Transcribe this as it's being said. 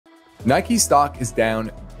Nike stock is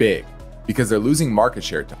down big because they're losing market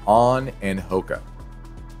share to On and Hoka.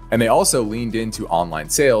 And they also leaned into online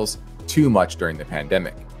sales too much during the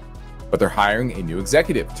pandemic. But they're hiring a new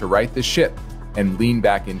executive to right the ship and lean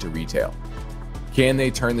back into retail. Can they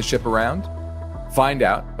turn the ship around? Find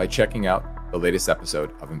out by checking out the latest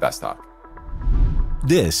episode of InvestTalk.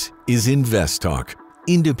 This is InvestTalk.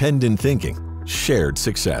 Independent thinking, shared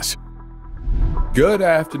success. Good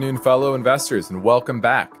afternoon, fellow investors, and welcome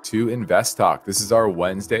back to InvestTalk. This is our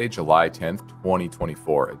Wednesday, July 10th,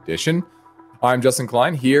 2024 edition. I'm Justin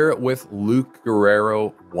Klein here with Luke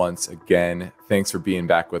Guerrero once again. Thanks for being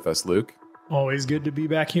back with us, Luke. Always good to be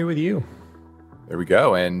back here with you. There we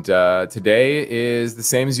go. And today is the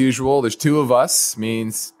same as usual. There's two of us,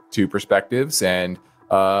 means two perspectives, and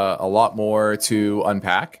a lot more to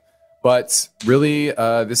unpack. But really,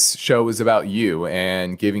 this show is about you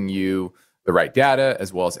and giving you the right data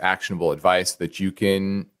as well as actionable advice that you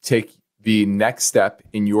can take the next step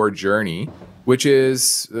in your journey, which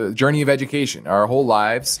is the journey of education. Our whole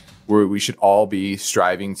lives, where we should all be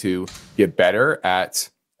striving to get better at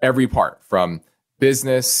every part, from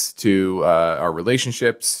business to our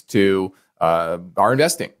relationships to our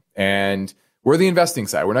investing. And we're the investing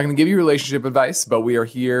side. We're not going to give you relationship advice, but we are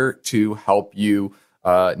here to help you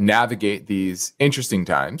navigate these interesting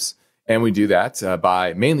times. And we do that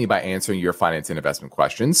mainly by answering your finance and investment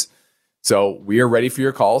questions. So we are ready for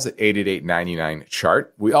your calls at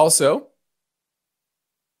 888-99-CHART. We also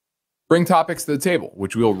bring topics to the table,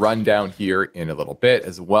 which we'll run down here in a little bit,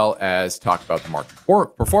 as well as talk about the market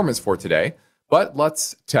performance for today. But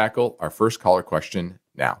let's tackle our first caller question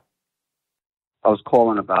now. I was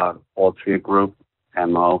calling about Altria Group,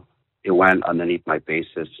 MO. It went underneath my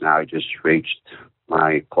basis. Now I just reached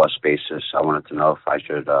my cost basis. I wanted to know if I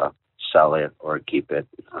should sell it or keep it.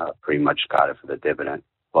 Pretty much got it for the dividend.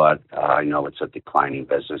 But I know it's a declining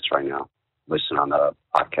business right now. Listen on the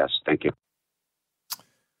podcast. Thank you.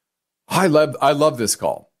 I love this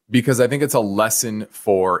call because I think it's a lesson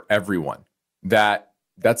for everyone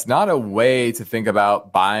that's not a way to think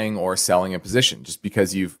about buying or selling a position just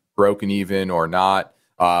because you've broken even or not,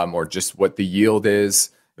 or just what the yield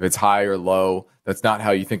is, if it's high or low. That's not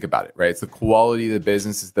how you think about it, right? It's the quality of the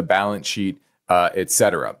business, it's the balance sheet,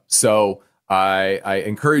 etc. So I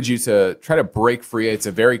encourage you to try to break free. It's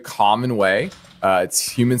a very common way.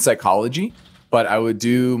 It's human psychology, but I would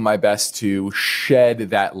do my best to shed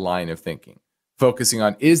that line of thinking, focusing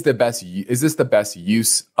on is this the best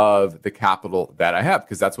use of the capital that I have?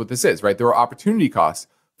 Because that's what this is, right? There are opportunity costs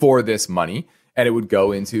for this money, and it would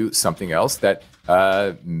go into something else that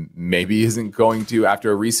maybe isn't going to,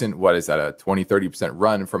 after a recent, a 20, 30%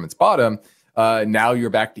 run from its bottom, now you're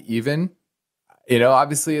back to even.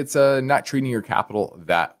 Obviously it's not treating your capital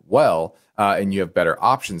that well, and you have better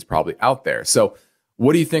options probably out there. So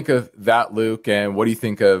what do you think of that, Luke? And what do you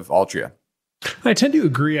think of Altria? I tend to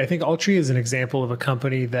agree. I think Altria is an example of a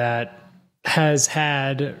company that has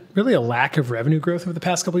had really a lack of revenue growth over the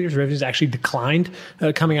past couple of years. Revenues actually declined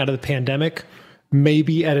coming out of the pandemic,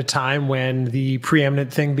 maybe at a time when the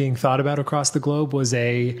preeminent thing being thought about across the globe was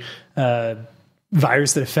a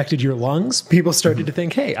virus that affected your lungs. People started to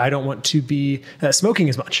think, hey, I don't want to be smoking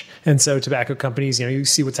as much. And so tobacco companies, you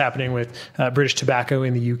see what's happening with British Tobacco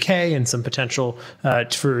in the UK and some potential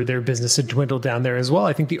for their business to dwindle down there as well.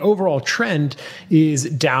 I think the overall trend is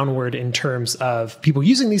downward in terms of people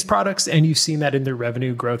using these products, and you've seen that in their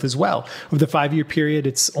revenue growth as well. Over the 5-year period,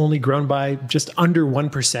 it's only grown by just under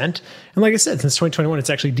 1%. And like I said, since 2021, it's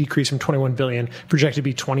actually decreased from 21 billion, projected to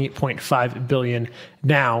be 28.5 billion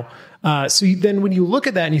now. So then when you look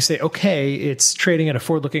at that and you say, okay, it's trading at a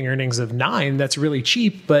forward-looking earnings of 9, that's really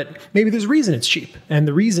cheap, but maybe there's a reason it's cheap. And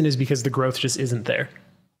the reason is because the growth just isn't there.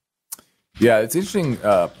 Yeah, it's an interesting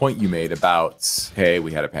point you made about, hey,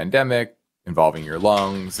 we had a pandemic involving your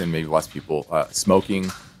lungs and maybe less people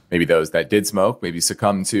smoking. Maybe those that did smoke maybe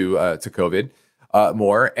succumbed to COVID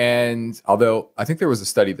more. And although I think there was a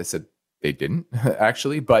study that said they didn't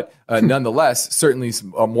actually, but nonetheless, certainly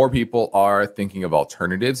more people are thinking of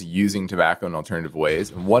alternatives, using tobacco in alternative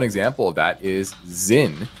ways. And one example of that is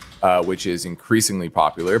Zyn, which is increasingly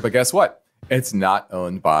popular. But guess what? It's not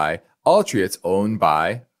owned by Altria. It's owned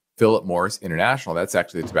by Philip Morris International. That's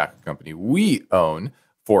actually the tobacco company we own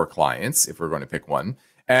for clients, if we're going to pick one.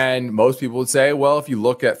 And most people would say, well, if you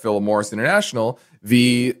look at Philip Morris International,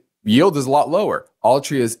 the yield is a lot lower.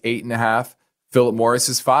 Altria is 8.5. Philip Morris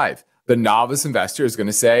is 5. The novice investor is going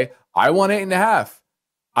to say, I want 8.5.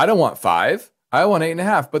 I don't want 5. I want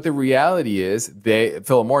 8.5. But the reality is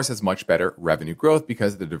Philip Morris has much better revenue growth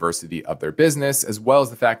because of the diversity of their business, as well as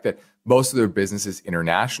the fact that most of their business is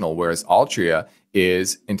international, whereas Altria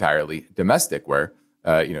is entirely domestic, where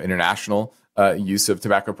international use of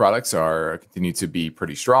tobacco products continue to be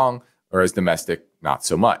pretty strong, whereas domestic, not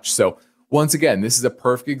so much. So once again, this is a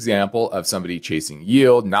perfect example of somebody chasing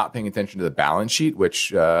yield, not paying attention to the balance sheet, which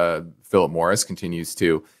Philip Morris continues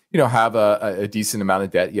to, have a decent amount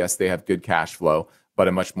of debt. Yes, they have good cash flow, but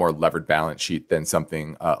a much more levered balance sheet than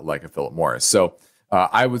something like a Philip Morris. So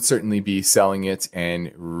I would certainly be selling it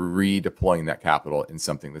and redeploying that capital in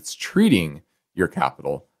something that's treating your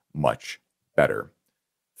capital much better.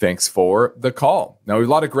 Thanks for the call. Now, we have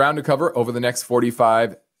a lot of ground to cover over the next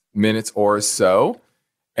 45 minutes or so.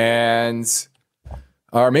 And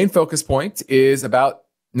our main focus point is about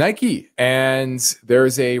Nike. And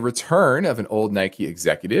there's a return of an old Nike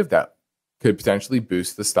executive that could potentially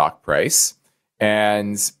boost the stock price.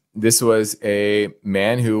 And this was a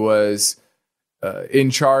man who was in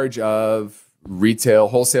charge of retail,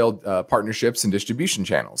 wholesale partnerships and distribution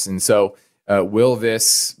channels. And so will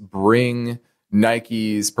this bring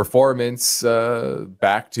Nike's performance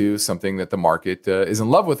back to something that the market is in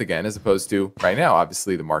love with again, as opposed to right now?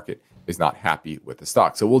 Obviously, the market is not happy with the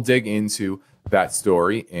stock. So we'll dig into that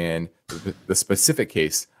story and the specific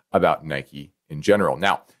case about Nike in general.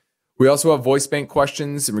 Now, we also have voice bank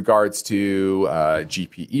questions in regards to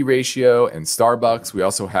GPE ratio and Starbucks. We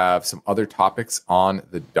also have some other topics on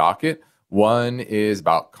the docket. One is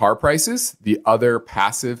about car prices, the other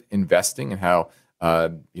passive investing and how,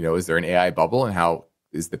 is there an AI bubble, and how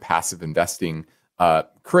is the passive investing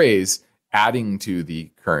craze adding to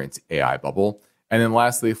the current AI bubble? And then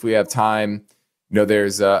lastly, if we have time,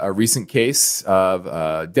 there's a recent case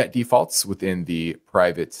of debt defaults within the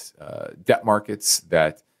private debt markets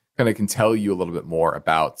that kind of can tell you a little bit more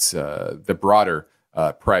about the broader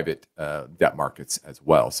private debt markets as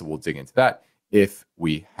well. So we'll dig into that if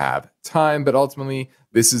we have time. But ultimately,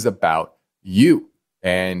 this is about you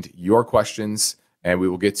and your questions. And we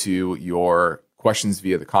will get to your questions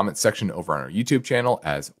via the comments section over on our YouTube channel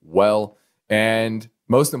as well. And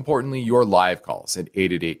most importantly, your live calls at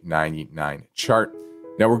 888-99-CHART.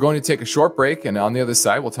 Now, we're going to take a short break. And on the other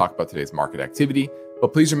side, we'll talk about today's market activity.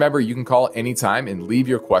 But please remember, you can call anytime and leave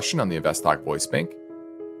your question on the InvestTalk voice bank.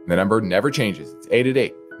 The number never changes. It's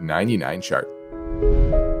 888-99-CHART.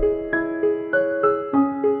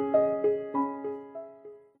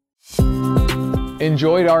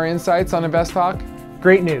 Enjoyed our insights on InvestTalk?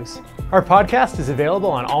 Great news. Our podcast is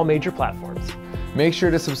available on all major platforms. Make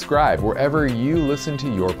sure to subscribe wherever you listen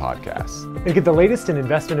to your podcasts. And get the latest in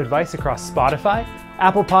investment advice across Spotify,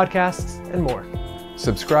 Apple Podcasts, and more.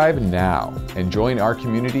 Subscribe now and join our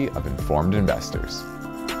community of informed investors.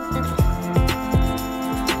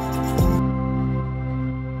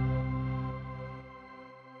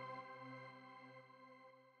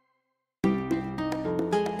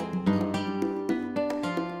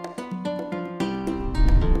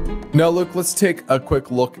 Now, look, let's take a quick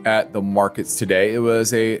look at the markets today. It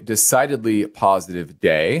was a decidedly positive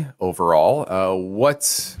day overall.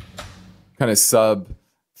 What kind of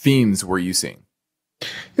sub-themes were you seeing?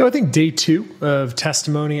 I think day two of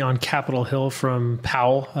testimony on Capitol Hill from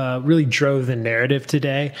Powell really drove the narrative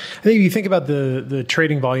today. I think if you think about the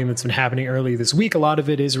trading volume that's been happening early this week, a lot of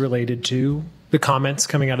it is related to the comments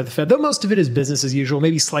coming out of the Fed, though most of it is business as usual,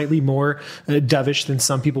 maybe slightly more dovish than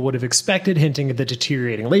some people would have expected, hinting at the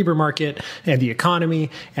deteriorating labor market and the economy,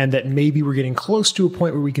 and that maybe we're getting close to a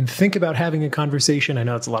point where we can think about having a conversation. I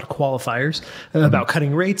know it's a lot of qualifiers about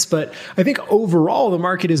cutting rates, but I think overall the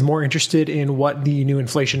market is more interested in what the new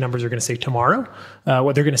inflation numbers are going to say tomorrow,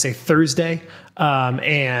 what they're going to say Thursday,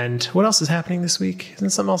 and what else is happening this week?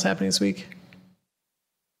 Isn't something else happening this week?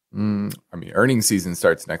 Earnings season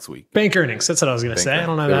starts next week. Bank earnings. That's what I was going to say. I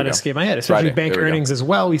don't know how to escape my head, especially bank earnings as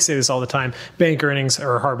well. We say this all the time. Bank earnings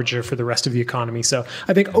are a harbinger for the rest of the economy. So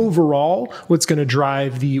I think overall, what's going to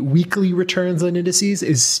drive the weekly returns on indices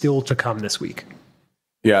is still to come this week.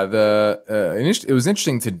 Yeah, it was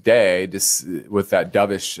interesting today with that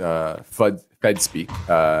dovish Fed speak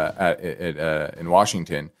in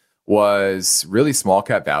Washington. Was really small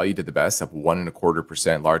cap value did the best, up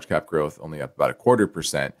 1.25%. Large cap growth only up about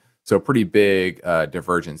 0.25%. So pretty big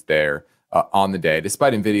divergence there on the day.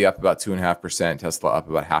 Despite Nvidia up about 2.5%, Tesla up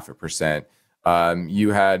about 0.5%.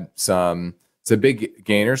 You had some big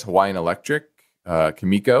gainers: Hawaiian Electric,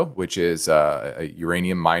 Cameco, which is a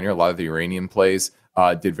uranium miner. A lot of the uranium plays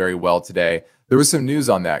did very well today. There was some news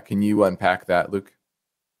on that. Can you unpack that, Luke?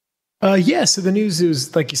 Yeah. So the news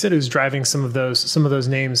is, like you said, it was driving some of those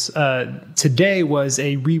names. Today was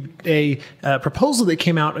a proposal that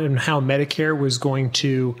came out on how Medicare was going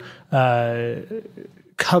to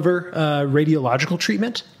cover radiological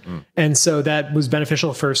treatment. And so that was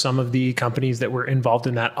beneficial for some of the companies that were involved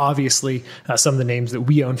in that. Obviously, some of the names that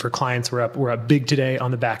we own for clients were up big today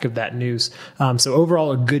on the back of that news. So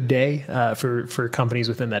overall, a good day for companies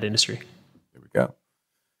within that industry. There we go.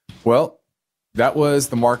 Well, that was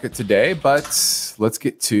the market today, but let's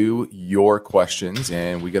get to your questions.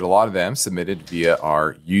 And we get a lot of them submitted via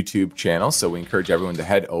our YouTube channel. So we encourage everyone to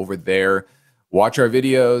head over there, watch our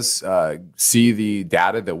videos, see the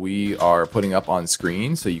data that we are putting up on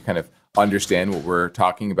screen so you kind of understand what we're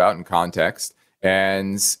talking about in context,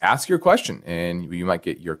 and ask your question, and you might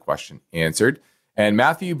get your question answered. And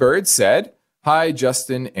Matthew Bird said, "Hi,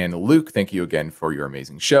 Justin and Luke. Thank you again for your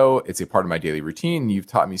amazing show. It's a part of my daily routine. You've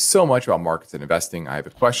taught me so much about markets and investing. I have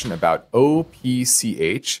a question about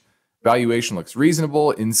OPCH. Valuation looks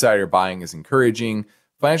reasonable. Insider buying is encouraging.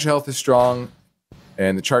 Financial health is strong.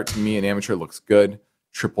 And the chart to me, an amateur, looks good.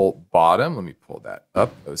 Triple bottom." Let me pull that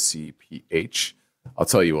up. OCPH. I'll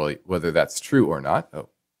tell you whether that's true or not.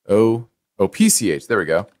 OPCH. There we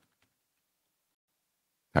go.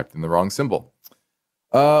 Typed in the wrong symbol.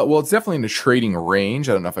 Well, it's definitely in a trading range.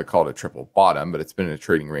 I don't know if I call it a triple bottom, but it's been in a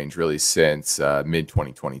trading range really since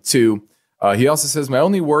mid-2022. He also says, "My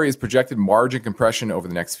only worry is projected margin compression over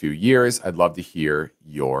the next few years. I'd love to hear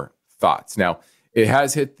your thoughts." Now, it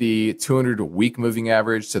has hit the 200-week moving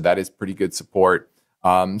average, so that is pretty good support.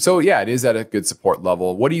 So yeah, it is at a good support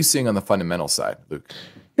level. What are you seeing on the fundamental side, Luke?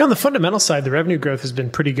 On the fundamental side, the revenue growth has been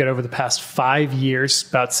pretty good over the past 5 years,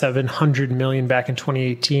 about $700 million back in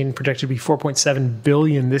 2018, projected to be $4.7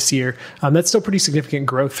 billion this year. That's still pretty significant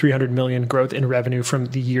growth, $300 million growth in revenue from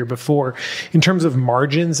the year before. In terms of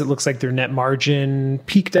margins, it looks like their net margin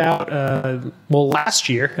peaked out, last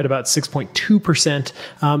year at about 6.2%,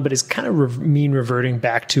 but is kind of mean reverting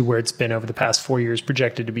back to where it's been over the past 4 years,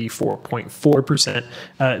 projected to be 4.4%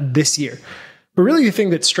 this year. But really, the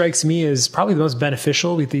thing that strikes me as probably the most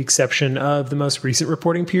beneficial, with the exception of the most recent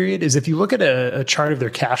reporting period, is if you look at a chart of their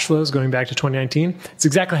cash flows going back to 2019, it's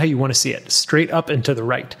exactly how you want to see it, straight up and to the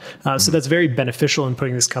right. So that's very beneficial in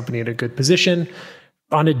putting this company in a good position.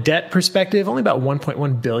 On a debt perspective, only about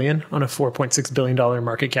 $1.1 billion on a $4.6 billion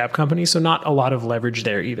market cap company, so not a lot of leverage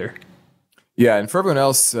there either. Yeah, and for everyone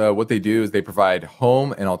else, what they do is they provide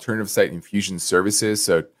home and alternative site infusion services,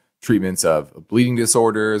 so treatments of bleeding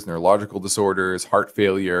disorders, neurological disorders, heart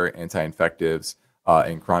failure, anti-infectives,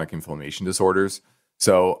 and chronic inflammation disorders.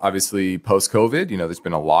 So obviously post-COVID, there's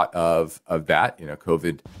been a lot of that.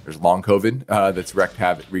 COVID, there's long COVID that's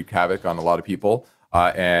wreaked havoc on a lot of people.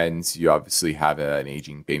 And you obviously have an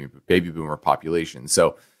aging baby boomer population.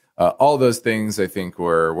 So all those things, I think,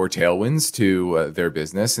 were tailwinds to their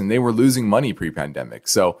business, and they were losing money pre-pandemic.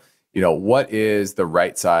 So what is the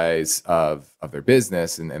right size of their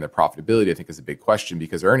business and their profitability, I think, is a big question,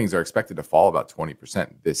 because earnings are expected to fall about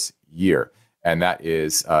 20% this year. And that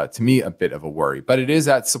is, to me, a bit of a worry. But it is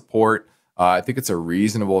at support. I think it's a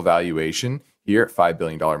reasonable valuation here at $5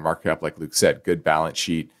 billion market cap, like Luke said, good balance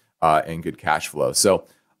sheet and good cash flow. So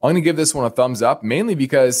I'm going to give this one a thumbs up, mainly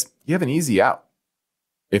because you have an easy out.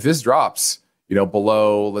 If this drops,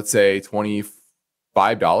 below, let's say, $25,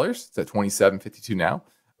 it's at $27.52 now.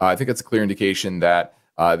 I think that's a clear indication that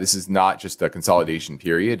this is not just a consolidation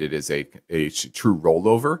period. It is a true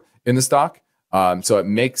rollover in the stock. So it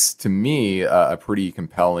makes, to me, a pretty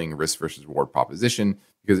compelling risk versus reward proposition,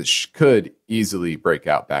 because it could easily break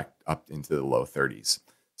out back up into the low 30s.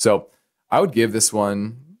 So I would give this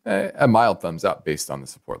one a mild thumbs up based on the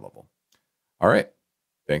support level. All right.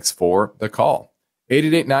 Thanks for the call.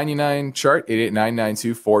 888-99-CHART,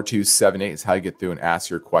 888-992-4278 is how you get through and ask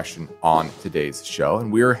your question on today's show.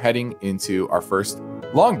 And we're heading into our first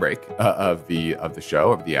long break of the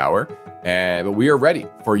show, of the hour. But we are ready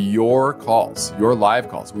for your calls, your live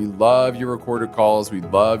calls. We love your recorded calls. We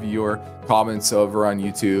love your comments over on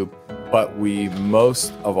YouTube. But we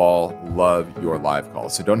most of all love your live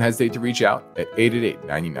calls. So don't hesitate to reach out at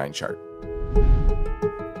 888-99-CHART.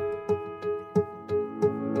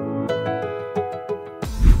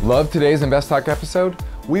 Love today's InvestTalk episode?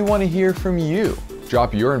 We want to hear from you.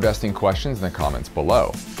 Drop your investing questions in the comments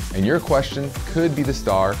below, and your question could be the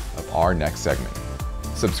star of our next segment.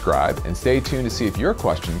 Subscribe and stay tuned to see if your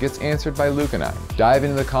question gets answered by Luke and I. Dive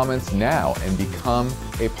into the comments now and become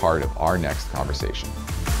a part of our next conversation.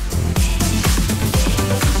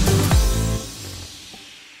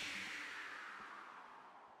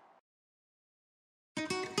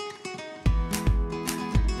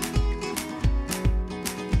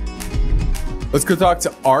 Let's go talk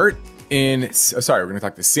to Art we're going to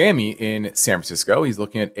talk to Sammy in San Francisco. He's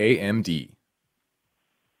looking at AMD.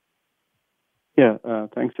 Yeah,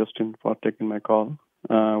 thanks, Justin, for taking my call.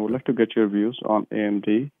 I would like to get your views on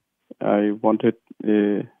AMD. I wanted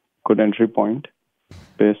a good entry point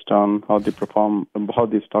based on how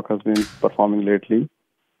the stock has been performing lately.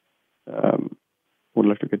 Would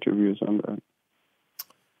like to get your views on that.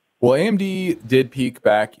 Well, AMD did peak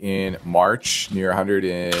back in March near 100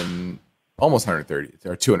 and almost 130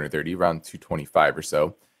 or 230, around 225 or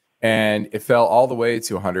so. And it fell all the way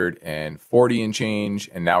to 140 and change.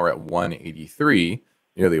 And now we're at 183,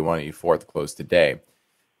 nearly 184 at the close today.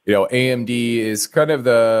 AMD is kind of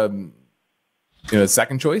the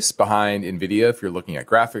second choice behind NVIDIA. If you're looking at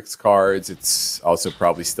graphics cards, it's also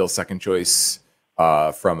probably still second choice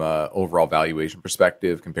from a overall valuation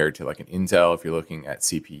perspective compared to like an Intel if you're looking at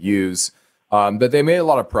CPUs. But they made a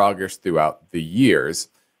lot of progress throughout the years.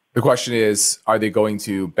 The question is, are they going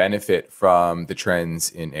to benefit from the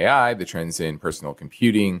trends in AI, the trends in personal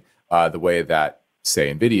computing, the way that,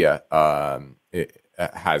 say, NVIDIA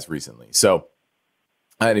has recently? So,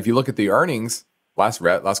 and if you look at the earnings, last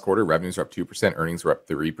quarter, revenues were up 2%, earnings were up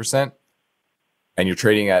 3%, and you're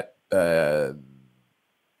trading at,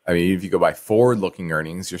 if you go by forward-looking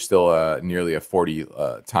earnings, you're still nearly a 40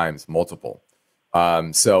 times multiple.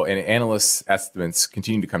 And analysts' estimates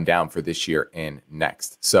continue to come down for this year and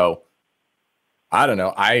next. So I don't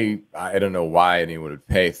know. I don't know why anyone would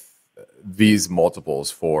pay these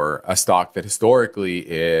multiples for a stock that historically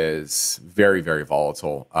is very, very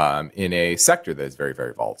volatile in a sector that is very,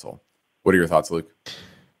 very volatile. What are your thoughts, Luke?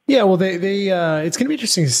 Yeah, well, it's going to be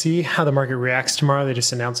interesting to see how the market reacts tomorrow. They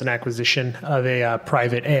just announced an acquisition of a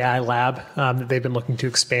private AI lab that they've been looking to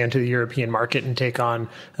expand to the European market and take on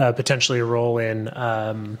potentially a role in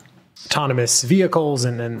autonomous vehicles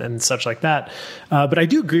and such like that. But I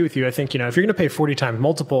do agree with you. I think, if you're going to pay 40 times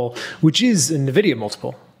multiple, which is a NVIDIA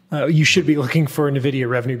multiple, you should be looking for NVIDIA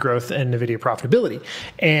revenue growth and NVIDIA profitability.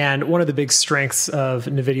 And one of the big strengths of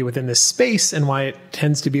NVIDIA within this space and why it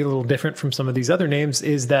tends to be a little different from some of these other names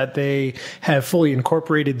is that they have fully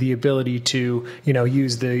incorporated the ability to,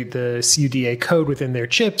 use the CUDA code within their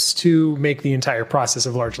chips to make the entire process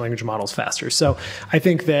of large language models faster. So I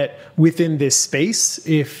think that within this space,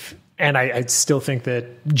 and I still think that,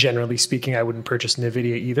 generally speaking, I wouldn't purchase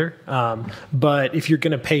NVIDIA either. But if you're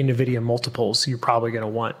going to pay NVIDIA multiples, you're probably going to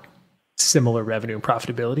want similar revenue and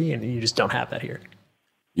profitability, and you just don't have that here.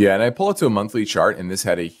 Yeah, and I pull it to a monthly chart, and this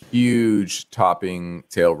had a huge topping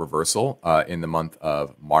tail reversal in the month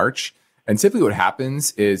of March. And typically what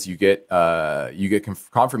happens is you get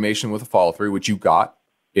confirmation with a follow-through, which you got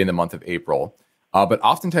in the month of April. But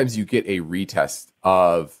oftentimes you get a retest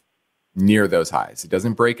of near those highs. It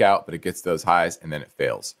doesn't break out, but it gets those highs and then it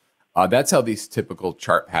fails. That's how these typical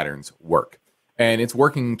chart patterns work. And it's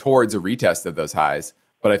working towards a retest of those highs,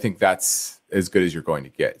 but I think that's as good as you're going to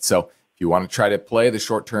get. So if you want to try to play the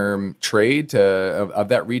short-term trade of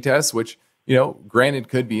that retest, which, granted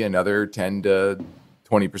could be another 10 to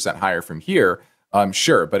 20% higher from here,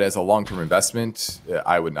 sure. But as a long-term investment,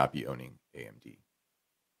 I would not be owning AMD.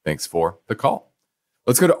 Thanks for the call.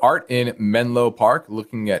 Let's go to Art in Menlo Park,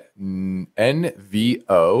 looking at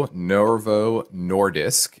NVO, Novo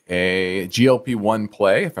Nordisk, a GLP-1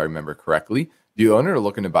 play, if I remember correctly. Do you own it or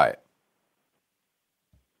looking to buy it?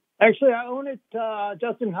 Actually, I own it.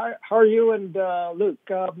 Justin, how are you? And Luke,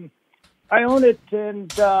 I own it,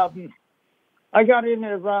 and I got in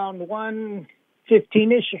at around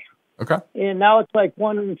 115-ish. Okay. And now it's like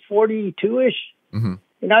 142-ish. Mm-hmm.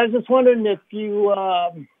 And I was just wondering if you,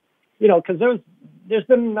 because there's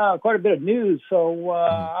been quite a bit of news. So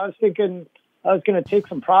I was thinking I was going to take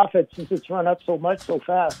some profits since it's run up so much so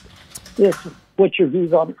fast. Yes. What's your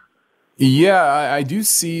views on it? Yeah, I do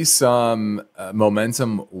see some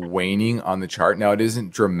momentum waning on the chart. Now, it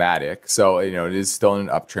isn't dramatic. So, it is still in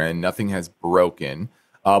an uptrend. Nothing has broken.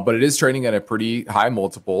 But it is trading at a pretty high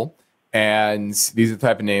multiple. And these are the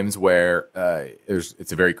type of names where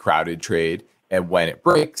it's a very crowded trade. And when it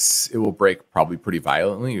breaks, it will break probably pretty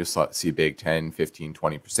violently. You'll see a big 10, 15,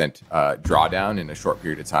 20% drawdown in a short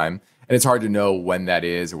period of time. And it's hard to know when that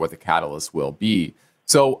is or what the catalyst will be.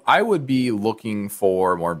 So I would be looking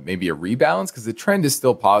for more maybe a rebalance because the trend is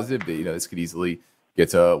still positive. But, this could easily get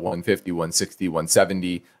to 150, 160,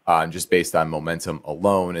 170 just based on momentum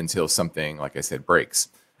alone until something, like I said, breaks.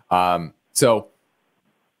 So,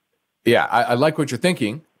 yeah, I like what you're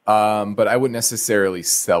thinking, but I wouldn't necessarily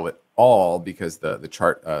sell it all because the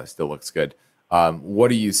chart still looks good.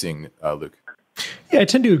 What are you seeing, Luke? Yeah, I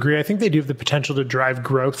tend to agree. I think they do have the potential to drive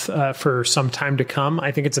growth for some time to come. I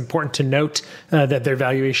think it's important to note that their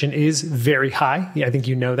valuation is very high. Yeah, I think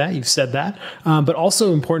you know that. You've said that. But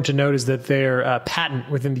also important to note is that their patent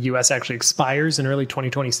within the U.S. actually expires in early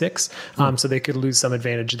 2026. So they could lose some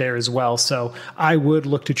advantage there as well. So I would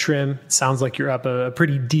look to trim. It sounds like you're up a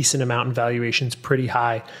pretty decent amount in valuations, pretty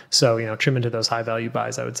high. So, trim into those high value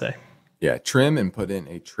buys, I would say. Yeah, trim and put in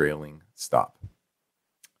a trailing stop.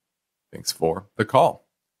 Thanks for the call.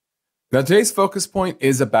 Now, today's focus point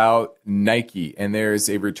is about Nike, and there's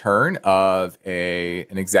a return of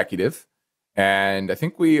an executive, and I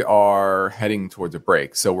think we are heading towards a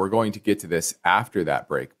break. So we're going to get to this after that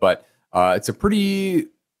break, but it's a pretty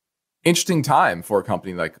interesting time for a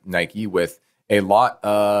company like Nike with a lot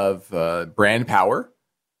of brand power,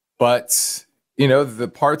 but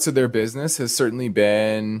the parts of their business has certainly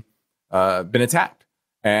been attacked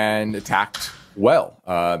and attacked well,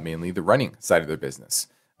 mainly the running side of their business.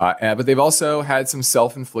 But they've also had some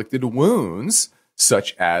self-inflicted wounds,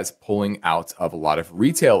 such as pulling out of a lot of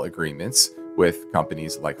retail agreements with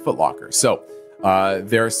companies like Foot Locker. So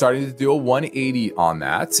they're starting to do a 180 on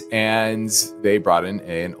that, and they brought in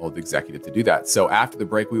an old executive to do that. So after the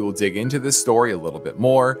break, we will dig into this story a little bit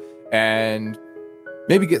more and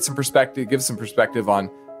maybe give some perspective on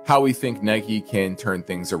how we think Nike can turn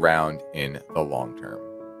things around in the long term.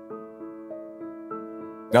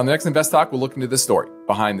 Now, in the next InvestTalk, we'll look into the story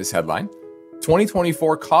behind this headline.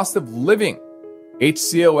 2024 cost of living,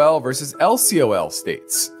 HCOL versus LCOL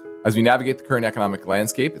states. As we navigate the current economic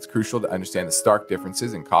landscape, it's crucial to understand the stark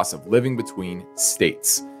differences in cost of living between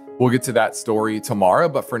states. We'll get to that story tomorrow,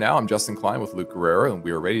 but for now, I'm Justin Klein with Luke Guerrero, and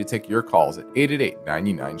we are ready to take your calls at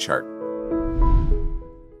 888-99-CHART.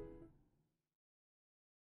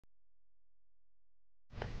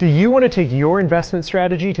 Do you want to take your investment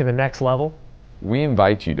strategy to the next level? We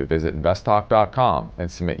invite you to visit InvestTalk.com and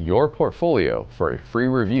submit your portfolio for a free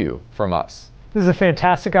review from us. This is a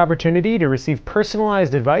fantastic opportunity to receive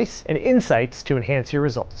personalized advice and insights to enhance your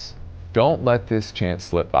results. Don't let this chance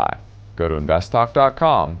slip by. Go to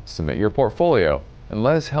InvestTalk.com, submit your portfolio, and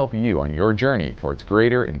let us help you on your journey towards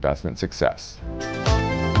greater investment success.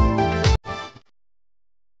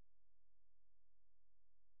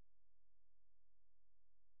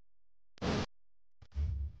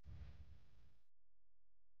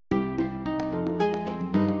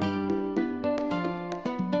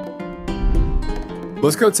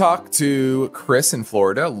 Let's go talk to Chris in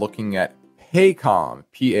Florida looking at Paycom,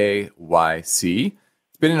 P-A-Y-C.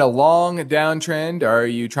 It's been in a long downtrend. Are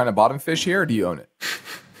you trying to bottom fish here or do you own it?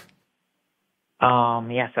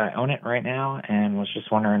 Yes, I own it right now and was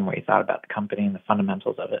just wondering what you thought about the company and the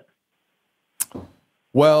fundamentals of it.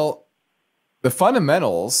 Well, the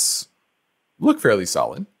fundamentals look fairly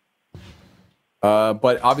solid.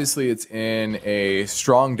 But obviously it's in a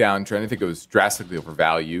strong downtrend. I think it was drastically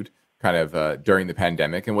overvalued kind of during the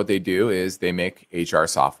pandemic. And what they do is they make HR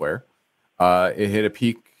software. It hit a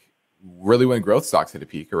peak really when growth stocks hit a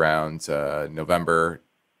peak around November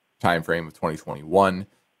timeframe of 2021,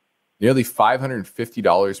 nearly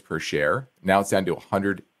 $550 per share. Now it's down to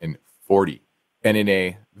 $140. And in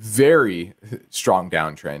a very strong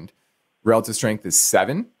downtrend, relative strength is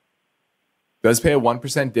 7. Does pay a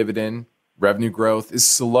 1% dividend. Revenue growth is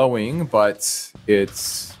slowing, but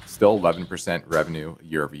it's still 11% revenue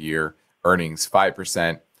year over year. Earnings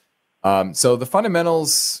 5%. So the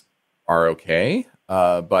fundamentals are okay,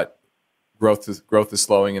 but growth is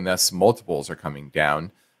slowing, and thus multiples are coming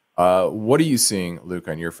down. What are you seeing, Luke,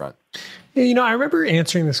 on your front? Yeah, I remember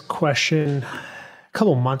answering this question a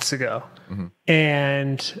couple months ago,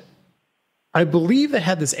 and I believe they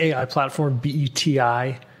had this AI platform,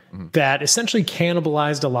 BETI, that essentially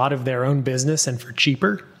cannibalized a lot of their own business and for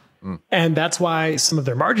cheaper. And that's why some of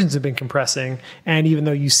their margins have been compressing. And even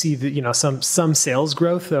though you see that, some sales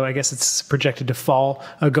growth, though I guess it's projected to fall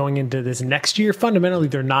going into this next year, fundamentally,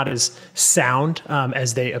 they're not as sound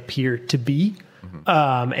as they appear to be.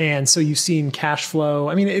 And so you've seen cash flow.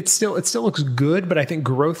 I mean, it still looks good, but I think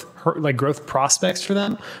growth prospects for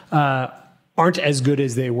them aren't as good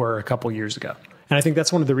as they were a couple years ago. And I think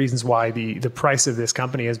that's one of the reasons why the price of this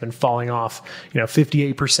company has been falling off,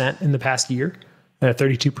 58% in the past year.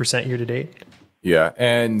 32% year to date. Yeah.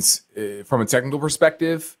 And from a technical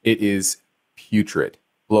perspective, it is putrid.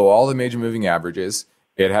 Below all the major moving averages.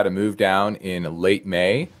 It had a move down in late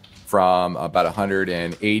May from about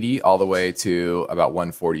 180 all the way to about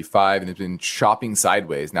 145. And it's been chopping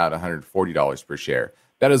sideways now at $140 per share.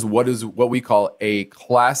 That is what we call a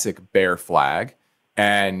classic bear flag.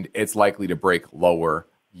 And it's likely to break lower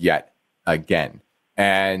yet again.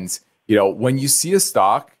 And when you see a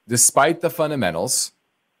stock, despite the fundamentals,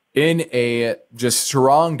 in a just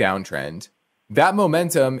strong downtrend, that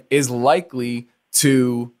momentum is likely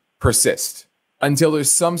to persist until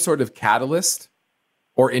there's some sort of catalyst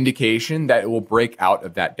or indication that it will break out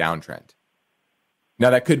of that downtrend. Now,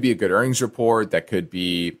 that could be a good earnings report. That could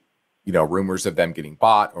be, rumors of them getting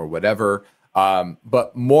bought or whatever.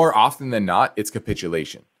 But more often than not, it's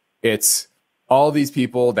capitulation. It's all these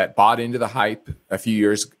people that bought into the hype a few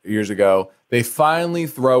years ago. They finally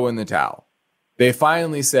throw in the towel. They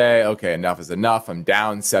finally say, okay, enough is enough. I'm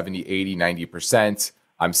down 70, 80, 90%.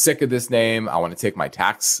 I'm sick of this name. I want to take my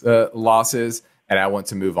tax losses and I want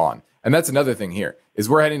to move on. And that's another thing here is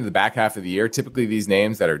we're heading to the back half of the year. Typically these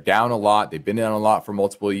names that are down a lot, they've been down a lot for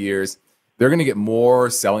multiple years. They're going to get more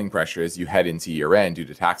selling pressure as you head into year end due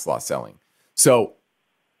to tax loss selling. So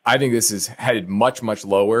I think this is headed much, much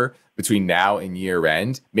lower between now and year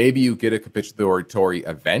end. Maybe you get a capitulatory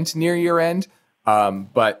event near year end,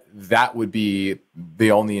 but that would be the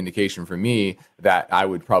only indication for me that I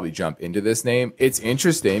would probably jump into this name. It's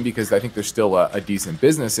interesting because I think there's still a decent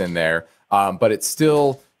business in there, but it's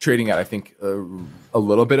still trading at, I think, a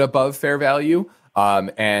little bit above fair value.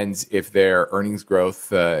 And if their earnings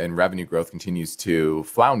growth and revenue growth continues to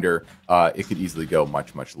flounder, it could easily go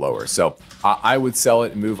much, much lower. So I would sell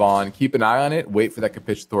it and move on. Keep an eye on it. Wait for that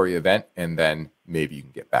capitulatory event, and then maybe you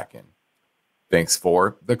can get back in. Thanks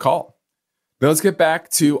for the call. Now let's get back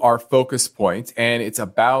to our focus point, and it's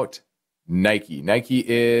about Nike. Nike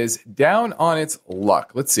is down on its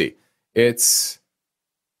luck. Let's see. It's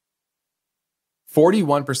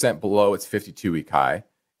 41% below its 52-week high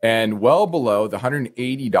and well below the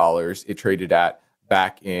 $180 it traded at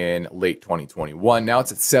back in late 2021. Now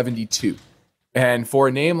it's at 72. And for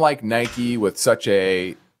a name like Nike with such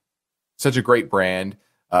a great brand,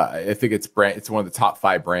 I think it's one of the top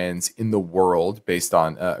 5 brands in the world based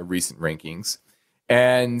on recent rankings.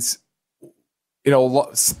 And,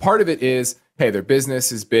 part of it is, hey, their business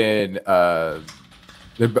has been,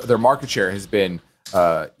 their market share has been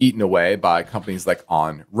eaten away by companies like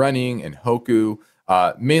On Running and Hoku,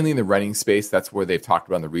 mainly in the running space. That's where they've talked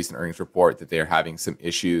about in the recent earnings report that they're having some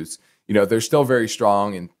issues. They're still very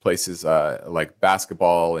strong in places like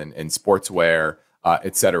basketball and sportswear,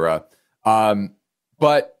 et cetera.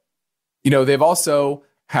 But, they've also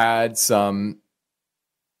had some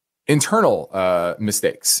internal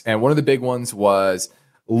mistakes. And one of the big ones was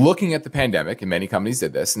looking at the pandemic, and many companies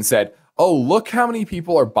did this, and said, oh, look how many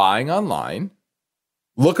people are buying online.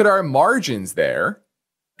 Look at our margins there.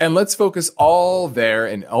 And let's focus all there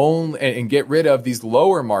and get rid of these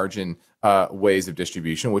lower margin ways of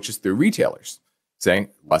distribution, which is through retailers, saying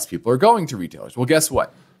less people are going to retailers. Well, guess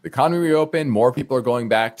what? The economy reopened, more people are going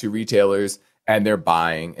back to retailers and they're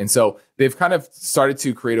buying. And so they've kind of started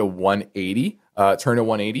to create a 180, turn a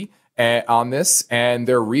 180 on this. And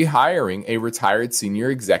they're rehiring a retired senior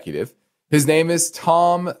executive. His name is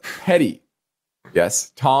Tom Peddie.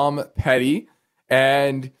 Yes, Tom Peddie.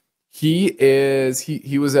 And he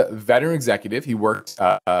was a veteran executive. He worked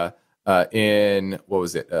in, what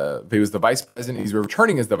was it? He was the vice president. He's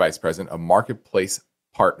returning as the vice president of Marketplace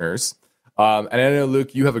Partners. And I know,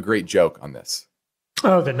 Luke, you have a great joke on this.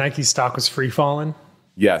 Oh, the Nike stock was free falling?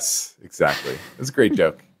 Yes, exactly. It was a great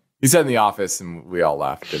joke. He said in the office, and we all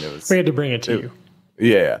laughed. And we had to bring it to you.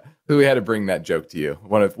 Yeah, so we had to bring that joke to you.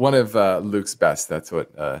 One of Luke's best. That's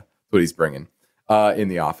what he's bringing in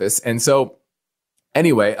the office. And so,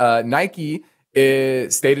 anyway, Nike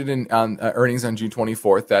stated in earnings on June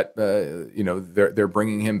 24th that they're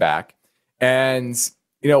bringing him back. And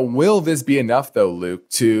will this be enough though, Luke,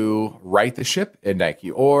 to right the ship at Nike,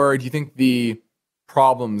 or do you think the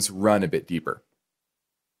problems run a bit deeper?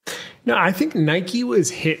 No, I think Nike was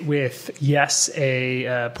hit with, yes,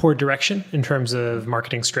 a poor direction in terms of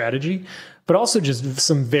marketing strategy, but also just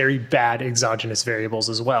some very bad exogenous variables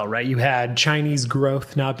as well, right? You had Chinese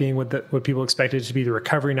growth not being what people expected it to be, the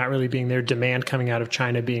recovery not really being there, demand coming out of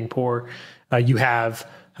China being poor. You have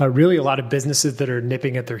really a lot of businesses that are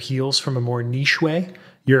nipping at their heels from a more niche way.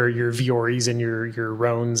 Your Vioris and your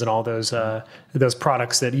Rones and all those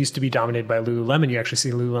products that used to be dominated by Lululemon, you actually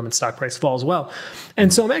see Lululemon stock price fall as well.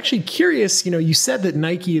 And so I'm actually curious, you said that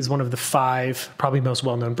Nike is one of the 5 probably most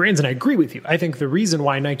well-known brands, and I agree with you. I think the reason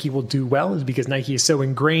why Nike will do well is because Nike is so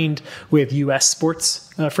ingrained with U.S.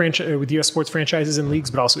 sports franchises and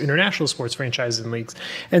leagues, but also international sports franchises and leagues.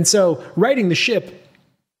 And so riding the ship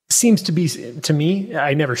seems to be, to me,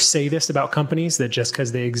 I never say this about companies that just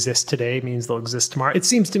because they exist today means they'll exist tomorrow. It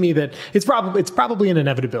seems to me that it's probably an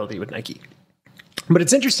inevitability with Nike. But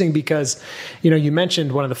it's interesting because, you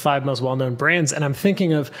mentioned one of the 5 most well-known brands, and I'm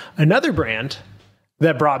thinking of another brand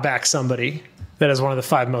that brought back somebody that is one of the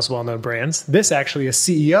 5 most well-known brands. This actually a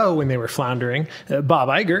CEO when they were floundering, Bob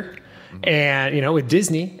Iger, and with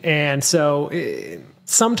Disney. And so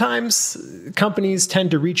sometimes companies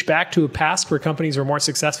tend to reach back to a past where companies were more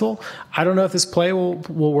successful. I don't know if this play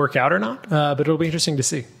will work out or not, but it'll be interesting to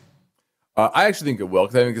see. I actually think it will,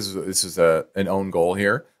 because I think this is an own goal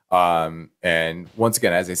here. And once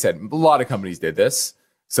again, as I said, a lot of companies did this,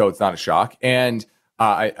 so it's not a shock. And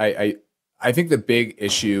I think the big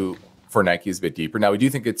issue for Nike is a bit deeper. Now, we do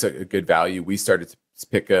think it's a good value. We started to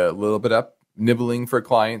pick a little bit up, nibbling for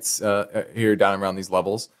clients here down around these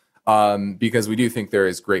levels, because we do think there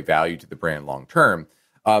is great value to the brand long term.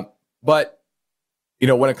 But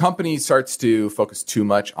when a company starts to focus too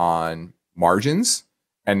much on margins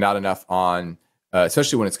and not enough on,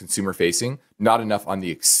 especially when it's consumer facing, not enough on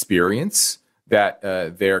the experience that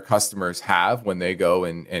their customers have when they go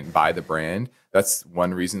and buy the brand. That's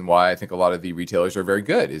one reason why I think a lot of the retailers are very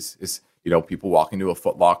good is people walk into a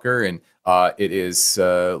Foot Locker and it is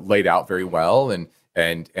laid out very well, and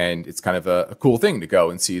it's kind of a cool thing to go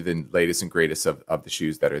and see the latest and greatest of the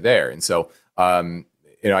shoes that are there. And so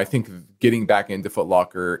I think getting back into Foot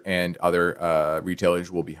Locker and other retailers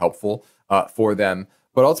will be helpful for them.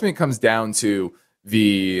 But ultimately, it comes down to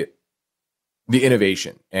the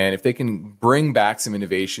innovation, and if they can bring back some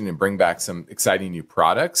innovation and bring back some exciting new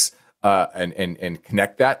products, and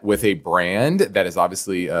connect that with a brand that is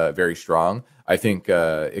obviously very strong, I think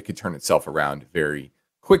it could turn itself around very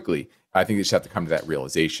quickly. I think they just have to come to that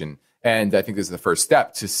realization, and I think this is the first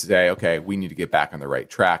step to say, okay, we need to get back on the right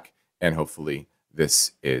track, and hopefully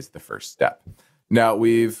this is the first step. Now,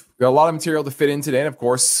 we've got a lot of material to fit in today, and of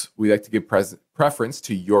course, we like to give preference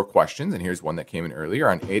to your questions, and here's one that came in earlier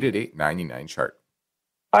on 888-99-CHART.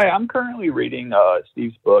 Hi, I'm currently reading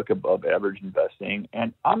Steve's book, Above Average Investing,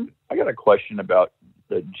 and I got a question about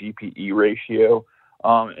the GPE ratio.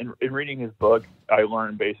 In reading his book, I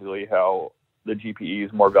learned basically how the GPE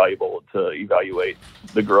is more valuable to evaluate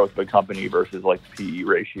the growth of a company versus like the PE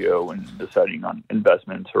ratio when deciding on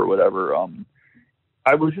investments or whatever.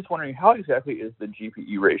 I was just wondering, how exactly is the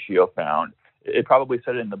GPE ratio found? It probably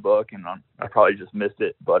said it in the book, and I probably just missed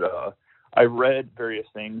it, but I read various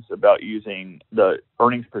things about using the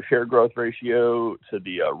earnings per share growth ratio to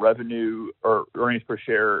the revenue or earnings per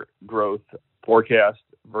share growth forecast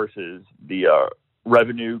versus the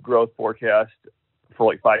revenue growth forecast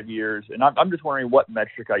for like 5 years. And I'm just wondering what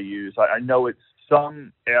metric I use. I know it's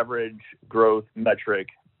some average growth metric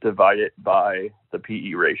divided by the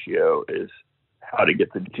PE ratio is how to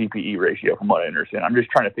get the GPE ratio from what I understand. I'm just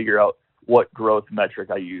trying to figure out what growth metric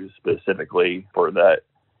I use specifically for that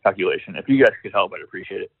calculation. If you guys could help, I'd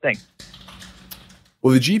appreciate it. Thanks.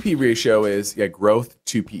 Well, the GP ratio is growth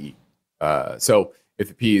to PE. So if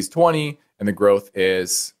the PE is 20 and the growth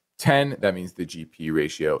is 10, that means the GP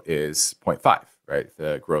ratio is 0.5, right? If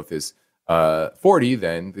the growth is 40,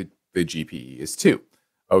 then the GPE is 2.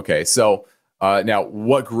 Okay, so now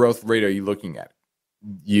what growth rate are you looking at?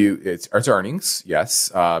 It's earnings,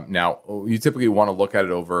 yes. Now, you typically want to look at it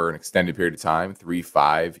over an extended period of time,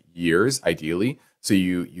 3-5 years, ideally. So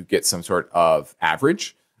you get some sort of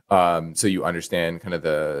average, so you understand kind of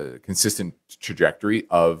the consistent trajectory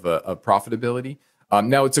of profitability.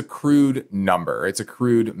 Now, it's a crude number. It's a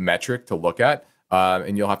crude metric to look at,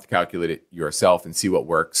 and you'll have to calculate it yourself and see what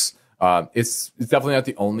works. It's definitely not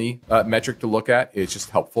the only metric to look at. It's just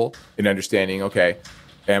helpful in understanding, okay,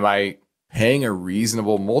 am I paying a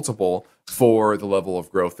reasonable multiple for the level of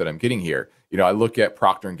growth that I'm getting here? I look at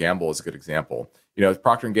Procter & Gamble as a good example.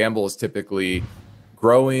 Procter & Gamble is typically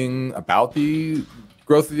growing about the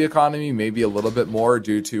growth of the economy, maybe a little bit more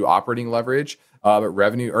due to operating leverage. But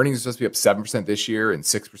earnings are supposed to be up 7% this year and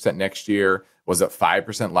 6% next year. Was up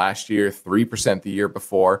 5% last year, 3% the year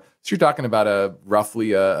before. So you're talking about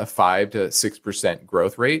roughly a 5 to 6%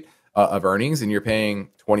 growth rate of earnings, and you're paying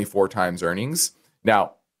 24 times earnings.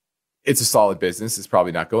 Now, it's a solid business. It's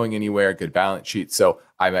probably not going anywhere. Good balance sheet. So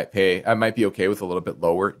I might be okay with a little bit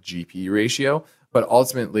lower GP ratio. But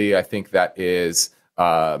ultimately, I think that is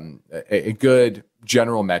a good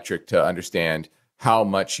general metric to understand how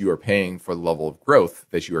much you are paying for the level of growth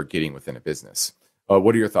that you are getting within a business.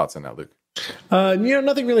 What are your thoughts on that, Luke?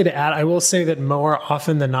 Nothing really to add. I will say that more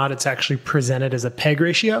often than not, it's actually presented as a PEG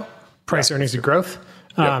ratio, price, earnings, to growth.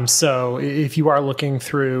 Yep. So if you are looking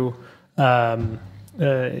through, any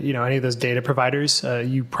of those data providers,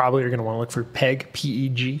 you probably are going to want to look for PEG,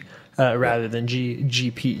 PEG, rather than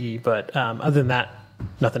GPE. But other than that,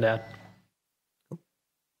 nothing to add.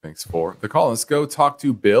 Thanks for the call. Let's go talk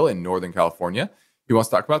to Bill in Northern California. He wants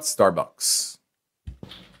to talk about Starbucks.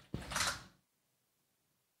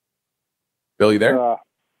 Bill, you there?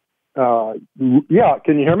 Yeah,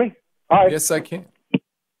 can you hear me? Hi. Yes, I can.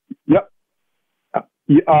 Yep.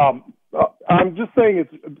 I'm just saying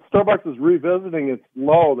Starbucks is revisiting its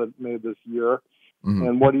low that it made this year. Mm-hmm.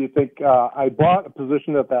 And what do you think? I bought a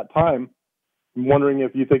position at that time. I'm wondering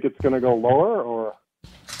if you think it's going to go lower or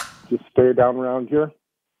just stay down around here.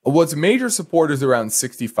 Well, its major support is around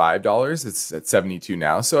 $65. It's at $72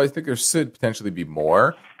 now. So I think there should potentially be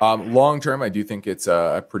more. Long term, I do think it's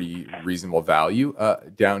a pretty reasonable value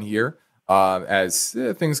down here as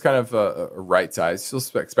things kind of right size. Still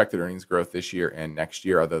expected earnings growth this year and next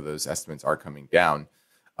year, although those estimates are coming down.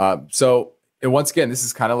 So once again, this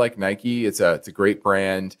is kind of like Nike. It's a great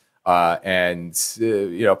brand and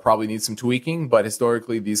probably needs some tweaking. But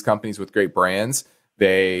historically, these companies with great brands,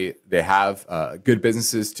 They have good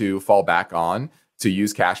businesses to fall back on, to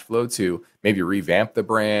use cash flow to maybe revamp the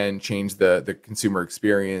brand, change the consumer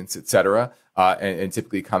experience, et cetera, and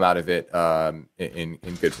typically come out of it in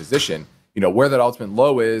good position. Where that ultimate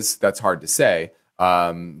low is, that's hard to say,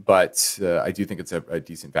 but I do think it's a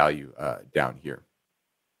decent value down here.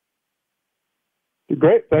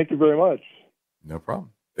 Great. Thank you very much. No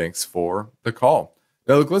problem. Thanks for the call.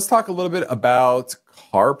 Now, look, let's talk a little bit about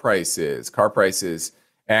car prices.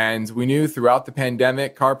 And we knew throughout the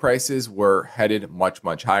pandemic, car prices were headed much,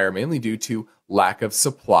 much higher, mainly due to lack of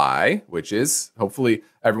supply, which is, hopefully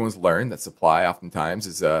everyone's learned that supply oftentimes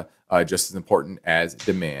is just as important as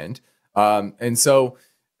demand. And so,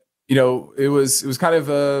 it was kind of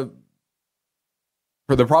the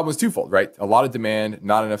problem was twofold, right? A lot of demand,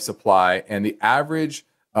 not enough supply, and the average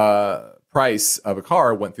price of a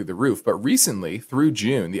car went through the roof. But recently, through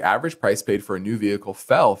June, the average price paid for a new vehicle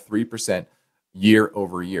fell 3% year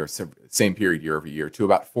over year, so same period year over year, to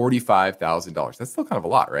about $45,000. That's still kind of a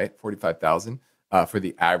lot, right? $45,000 for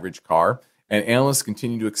the average car. And analysts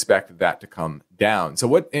continue to expect that to come down. So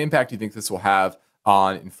what impact do you think this will have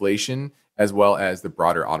on inflation as well as the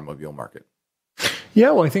broader automobile market?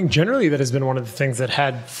 Yeah, well, I think generally that has been one of the things that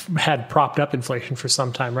had propped up inflation for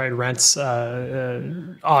some time, right? Rents,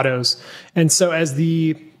 autos. And so as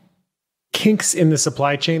the kinks in the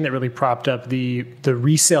supply chain that really propped up the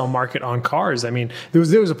resale market on cars. I mean, there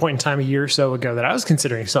was a point in time a year or so ago that I was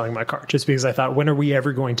considering selling my car just because I thought, when are we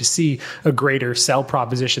ever going to see a greater sell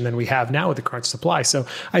proposition than we have now with the current supply? So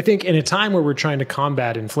I think in a time where we're trying to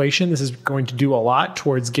combat inflation, this is going to do a lot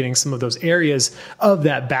towards getting some of those areas of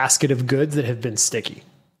that basket of goods that have been sticky.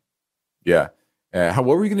 Yeah. What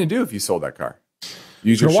were you going to do if you sold that car?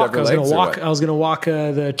 Use your Chevrolet? I was going to walk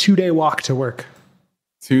the 2-day walk to work.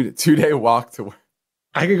 Two-day walk to work.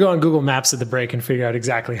 I could go on Google Maps at the break and figure out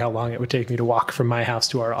exactly how long it would take me to walk from my house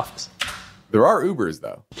to our office. There are Ubers,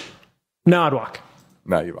 though. No, I'd walk.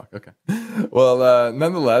 No, you walk. Okay. Well,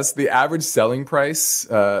 nonetheless, the average selling price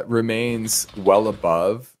remains well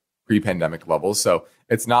above pre-pandemic levels. So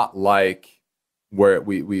it's not like where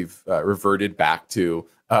we've reverted back to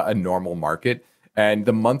a normal market. And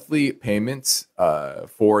the monthly payments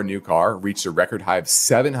for a new car reached a record high of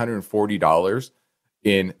 $740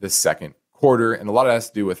 in the second quarter. And a lot of that has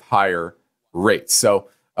to do with higher rates. So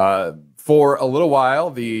for a little while,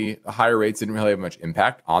 the higher rates didn't really have much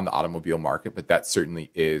impact on the automobile market, but that certainly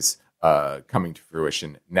is coming to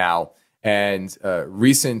fruition now. And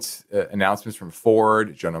recent announcements from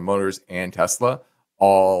Ford, General Motors, and Tesla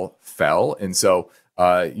all fell. And so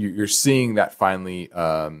you're seeing that finally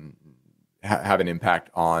have an impact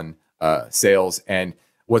on sales. And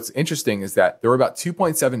what's interesting is that there were about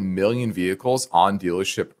 2.7 million vehicles on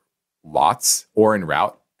dealership lots or en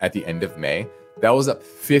route at the end of May. That was up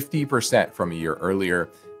 50% from a year earlier.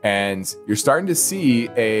 And you're starting to see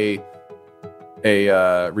a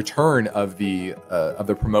return of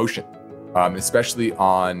the promotion, especially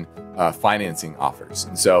on financing offers.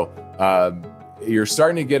 And so you're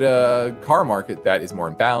starting to get a car market that is more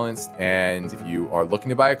imbalanced. And if you are looking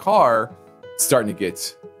to buy a car, it's starting to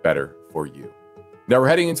get better for you. Now we're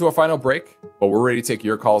heading into a final break, but we're ready to take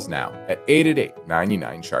your calls now at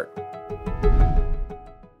 888-99-CHART.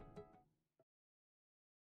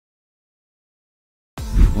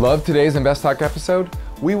 Love today's InvestTalk episode?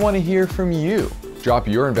 We want to hear from you. Drop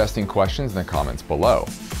your investing questions in the comments below,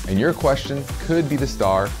 and your question could be the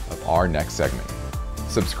star of our next segment.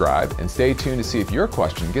 Subscribe and stay tuned to see if your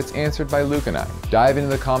question gets answered by Luke and I. Dive into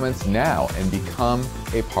the comments now and become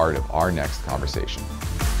a part of our next conversation.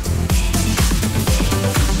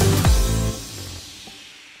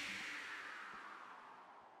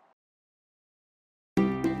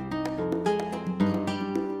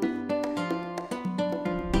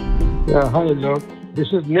 Hi, Luke.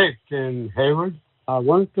 This is Nick in Hayward. I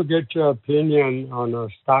want to get your opinion on a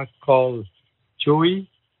stock called Chewy.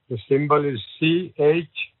 The symbol is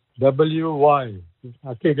CHWY.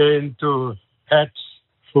 I think they're into pets,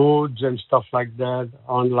 foods, and stuff like that,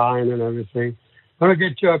 online and everything. I want to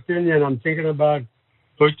get your opinion. I'm thinking about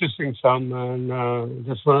purchasing some, and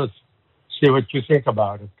just want to see what you think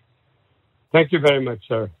about it. Thank you very much,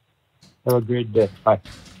 sir. Have a great day. Bye.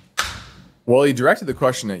 Well, he directed the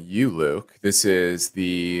question at you, Luke. This is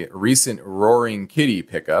the recent Roaring Kitty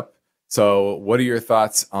pickup. So what are your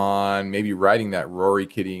thoughts on maybe riding that Roaring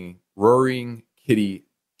Kitty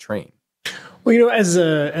train? Well, as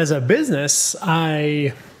a business,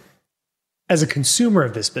 as a consumer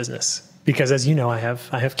of this business, because as you know, I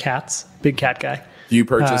have cats, big cat guy. Do you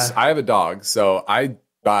purchase? I have a dog, so I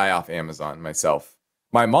buy off Amazon myself.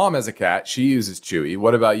 My mom has a cat. She uses Chewy.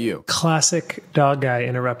 What about you? Classic dog guy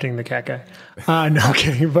interrupting the cat guy. No, I'm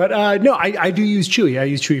kidding. But no, I do use Chewy. I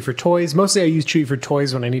use Chewy for toys. Mostly I use Chewy for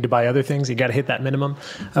toys when I need to buy other things. You got to hit that minimum,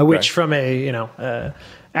 which from a,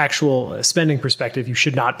 actual spending perspective, you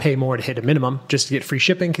should not pay more to hit a minimum just to get free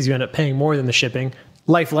shipping because you end up paying more than the shipping.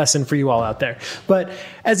 Life lesson for you all out there. But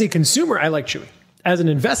as a consumer, I like Chewy. As an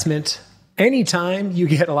investment, anytime you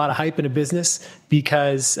get a lot of hype in a business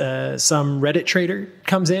because some Reddit trader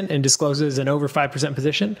comes in and discloses an over 5%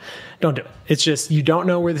 position, don't do it. It's just, you don't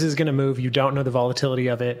know where this is going to move. You don't know the volatility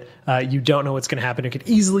of it. You don't know what's going to happen. It could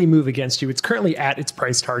easily move against you. It's currently at its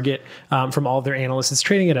price target from all their analysts. It's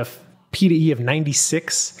trading at a P/E of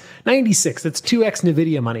 96. 96. That's 2x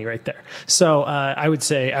NVIDIA money right there. So I would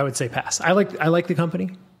say pass. I like the company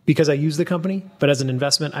because I use the company, but as an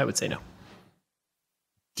investment, I would say no.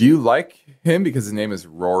 Do you like him because his name is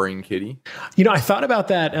Roaring Kitty? I thought about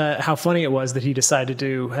that, how funny it was that he decided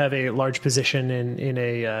to have a large position in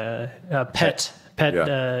a pet,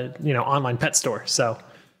 online pet store. So,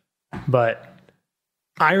 but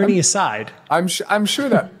irony aside, I'm sure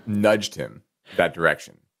that nudged him that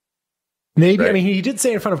direction. Maybe. Right? I mean, he did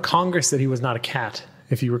say in front of Congress that he was not a cat,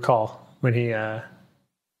 if you recall, when he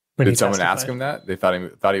did someone ask him that? They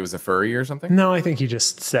thought he was a furry or something? No, I think he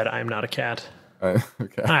just said, "I'm not a cat."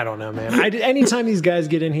 Okay. I don't know, man. Anytime these guys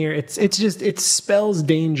get in here, it spells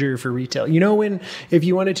danger for retail. If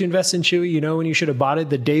you wanted to invest in Chewy, when you should have bought it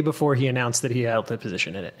the day before he announced that he held a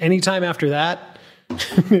position in it. Anytime after that,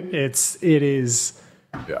 it is.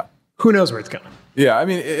 Yeah. Who knows where it's going? Yeah, I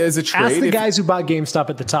mean, as a trade, ask the guys who bought GameStop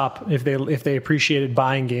at the top if they appreciated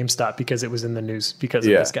buying GameStop because it was in the news because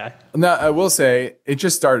of this guy. Now, I will say it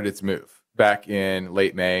just started its move back in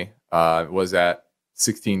late May. It was at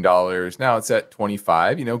 $16. Now it's at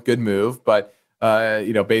 $25. Good move, but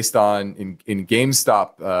based on in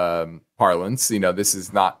GameStop parlance, this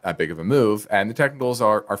is not that big of a move, and the technicals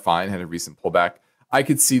are fine. Had a recent pullback. I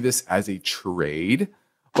could see this as a trade,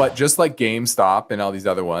 but just like GameStop and all these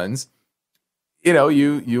other ones,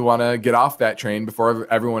 you want to get off that train before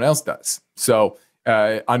everyone else does. So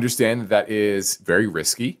understand that is very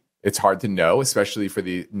risky. It's hard to know, especially for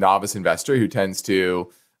the novice investor who tends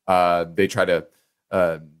to they try to.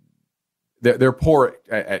 They're poor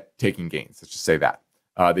at taking gains. Let's just say that.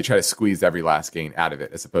 They try to squeeze every last gain out of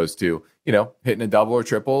it, as opposed to hitting a double or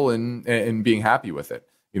triple and being happy with it.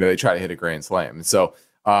 They try to hit a grand slam. And so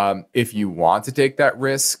if you want to take that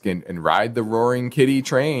risk and ride the Roaring Kitty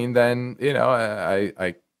train, then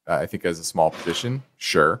I think as a small position,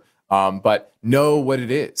 sure, but know what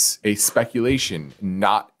it is: a speculation,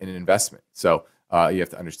 not an investment. So you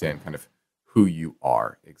have to understand kind of who you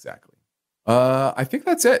are exactly. I think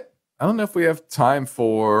that's it. I don't know if we have time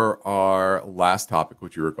for our last topic,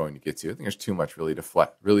 which we were going to get to. I think there's too much really to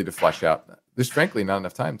flesh out. There's frankly not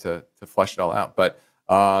enough time to flesh it all out. But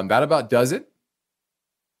that about does it.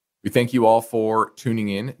 We thank you all for tuning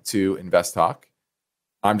in to InvestTalk.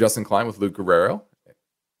 I'm Justin Klein with Luke Guerrero.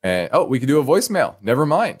 And we could do a voicemail. Never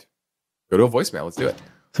mind. Go to a voicemail. Let's do it.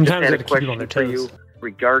 Sometimes I had a question for you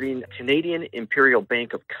regarding Canadian Imperial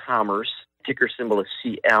Bank of Commerce. Ticker symbol is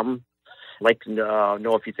CM. I'd like to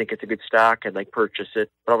know if you think it's a good stock. I'd like to purchase it,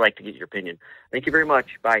 but I'd like to get your opinion. Thank you very much.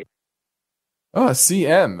 Bye.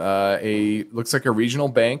 CM, looks like a regional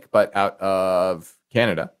bank, but out of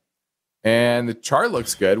Canada. And the chart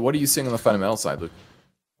looks good. What are you seeing on the fundamental side, Luke?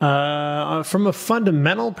 From a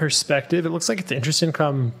fundamental perspective, it looks like its interest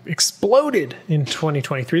income exploded in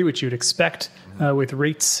 2023, which you'd expect with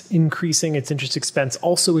rates increasing. Its interest expense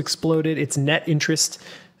also exploded. Its net interest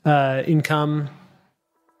income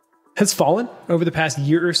has fallen over the past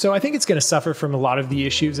year or so. I think it's going to suffer from a lot of the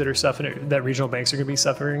issues that regional banks are going to be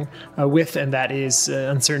suffering with, and that is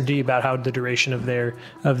uncertainty about how the duration of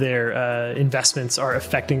their investments are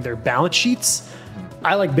affecting their balance sheets.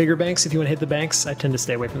 I like bigger banks. If you want to hit the banks, I tend to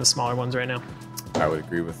stay away from the smaller ones right now. I would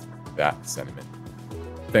agree with that sentiment.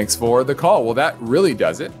 Thanks for the call. Well, that really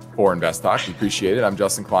does it for InvestTalk. We appreciate it. I'm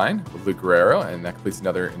Justin Klein with Luke Guerrero, and that completes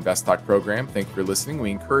another InvestTalk program. Thank you for listening.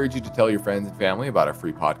 We encourage you to tell your friends and family about our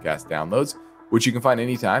free podcast downloads, which you can find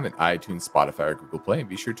anytime at iTunes, Spotify, or Google Play. And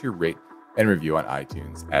be sure to rate and review on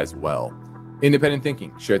iTunes as well. Independent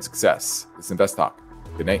thinking, shared success. This is InvestTalk.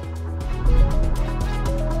 Good night.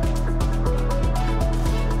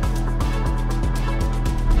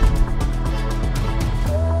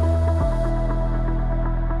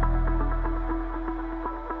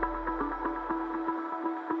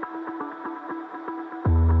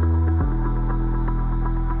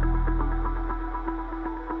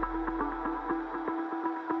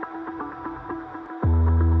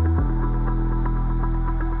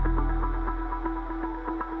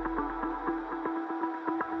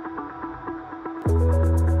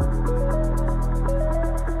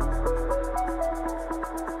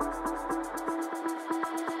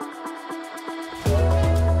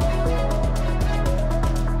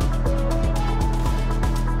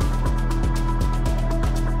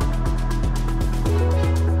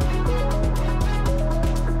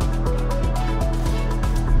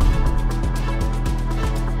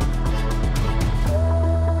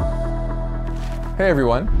 Hey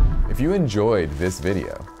everyone, if you enjoyed this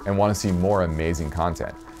video and want to see more amazing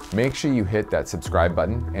content, make sure you hit that subscribe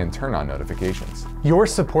button and turn on notifications. Your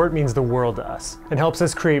support means the world to us and helps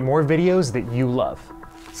us create more videos that you love.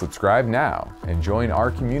 Subscribe now and join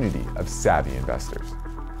our community of savvy investors.